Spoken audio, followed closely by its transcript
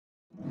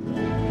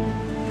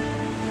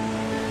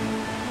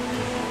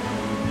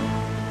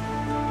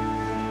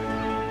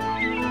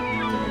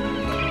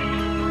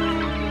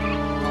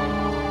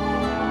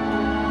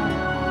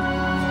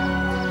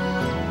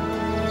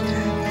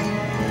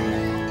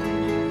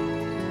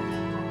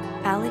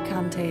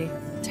Alicante,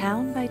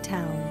 town by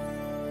town.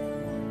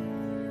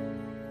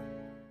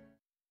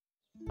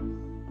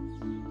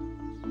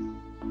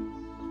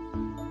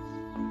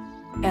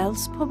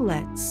 Els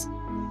Poblets.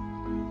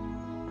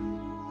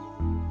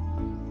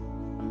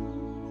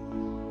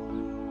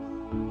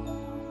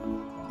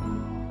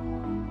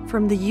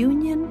 From the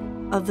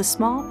union of the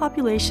small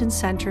population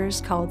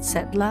centers called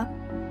Selta,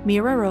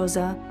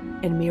 Mirarosa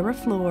and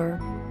Miraflor,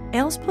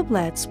 Els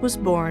Poblets was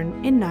born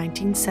in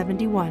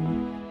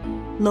 1971,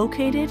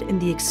 located in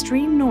the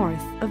extreme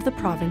north of the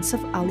province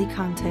of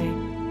Alicante.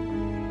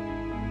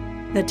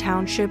 The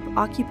township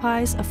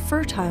occupies a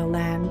fertile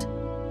land,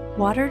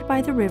 watered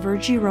by the river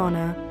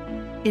Girona,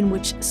 in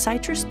which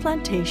citrus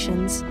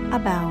plantations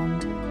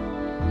abound.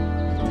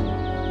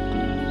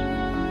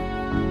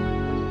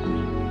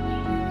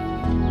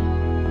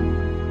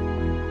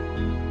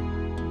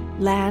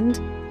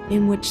 Land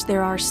in which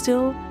there are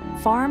still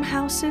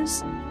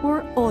farmhouses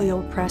or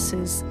oil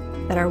presses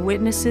that are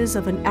witnesses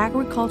of an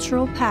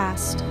agricultural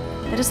past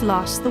that has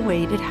lost the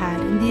weight it had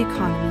in the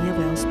economy of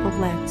Els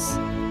Poblets.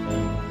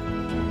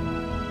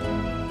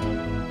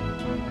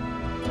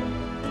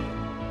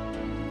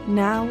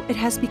 Now it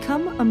has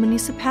become a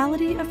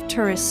municipality of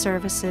tourist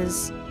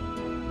services,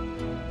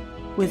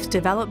 with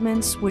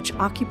developments which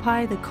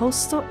occupy the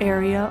coastal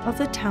area of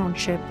the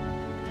township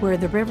where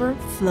the river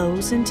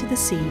flows into the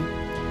sea.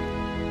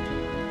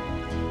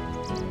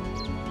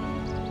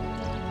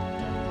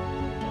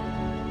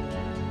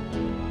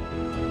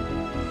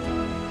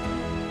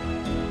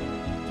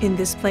 In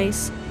this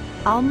place,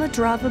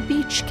 Almadrava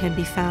Beach can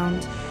be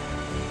found,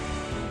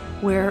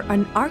 where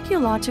an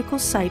archaeological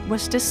site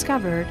was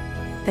discovered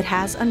that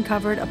has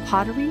uncovered a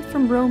pottery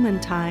from Roman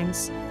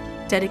times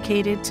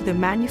dedicated to the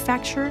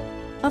manufacture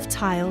of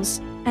tiles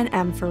and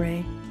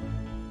amphorae,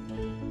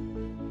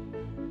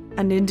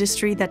 an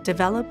industry that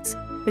developed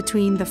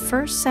between the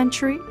 1st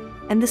century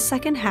and the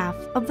second half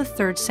of the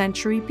 3rd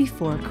century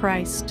before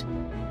Christ.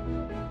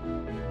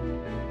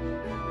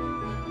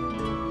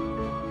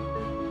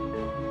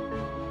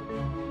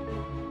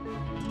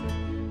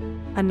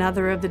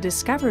 Another of the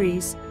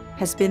discoveries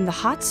has been the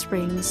hot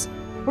springs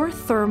or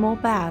thermal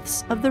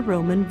baths of the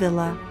Roman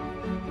villa.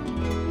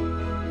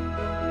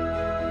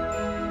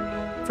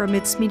 From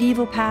its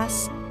medieval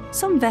past,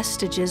 some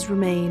vestiges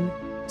remain,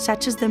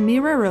 such as the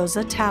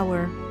Mirarosa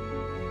Tower,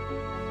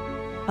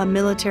 a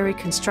military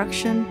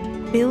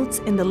construction built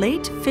in the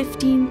late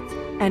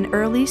 15th and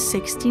early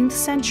 16th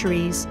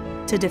centuries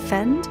to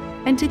defend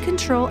and to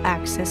control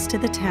access to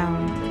the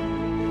town.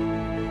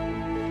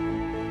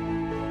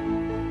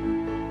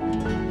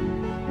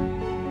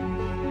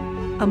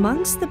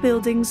 Amongst the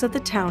buildings of the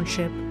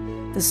township,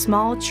 the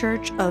small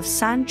church of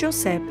San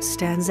Josep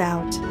stands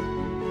out.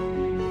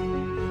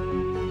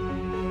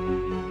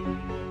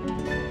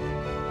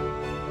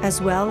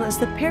 As well as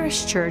the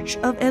parish church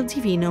of El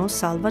Divino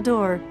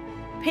Salvador,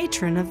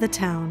 patron of the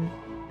town.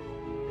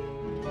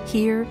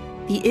 Here,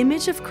 the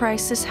image of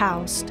Christ is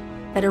housed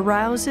that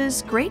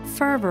arouses great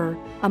fervor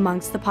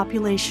amongst the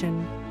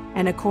population,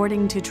 and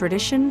according to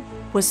tradition,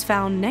 was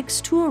found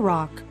next to a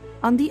rock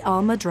on the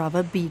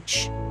Almadrava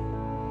beach.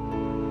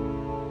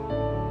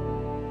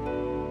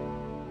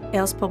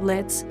 Els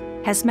Poblets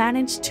has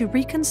managed to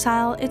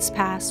reconcile its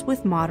past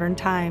with modern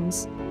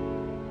times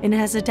and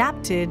has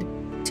adapted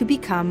to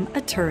become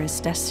a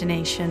tourist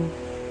destination.